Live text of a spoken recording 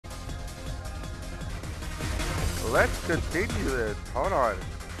let's continue this. Hold on.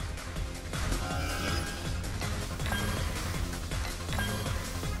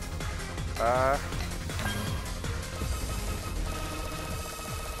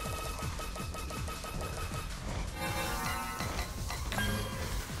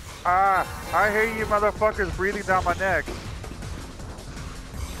 I hear you motherfuckers breathing down my neck.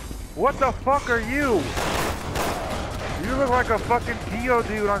 What the fuck are you? You look like a fucking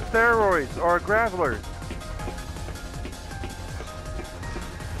Geodude on steroids or a Graveler.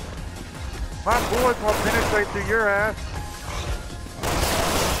 My bullets will penetrate through your ass.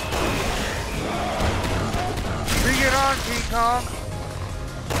 Bring it on, King Kong.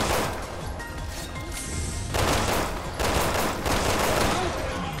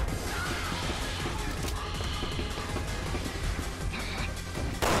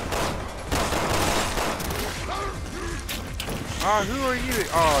 Who are you?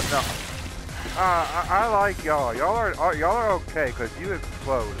 Oh no. I like y'all. Y'all are okay because you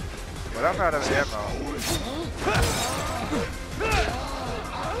explode. But I'm out of ammo.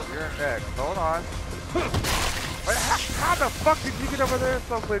 You're next. Hold on. Wait, how the fuck did you get over there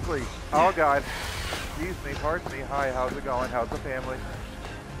so quickly? Oh god. Excuse me. Pardon me. Hi. How's it going? How's the family?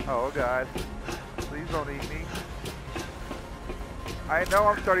 Oh god. Please don't eat me. I know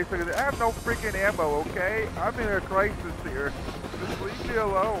I'm starting to figure this. I have no freaking ammo, okay? I'm in a crisis here. Just leave me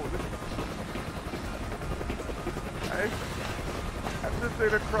alone. I'm just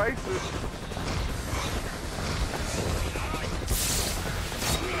in a crisis.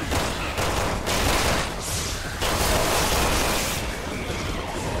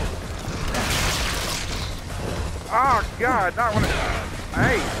 Oh God, not when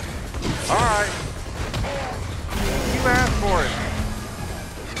hey! Alright. You asked for it.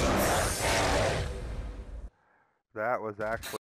 That was actually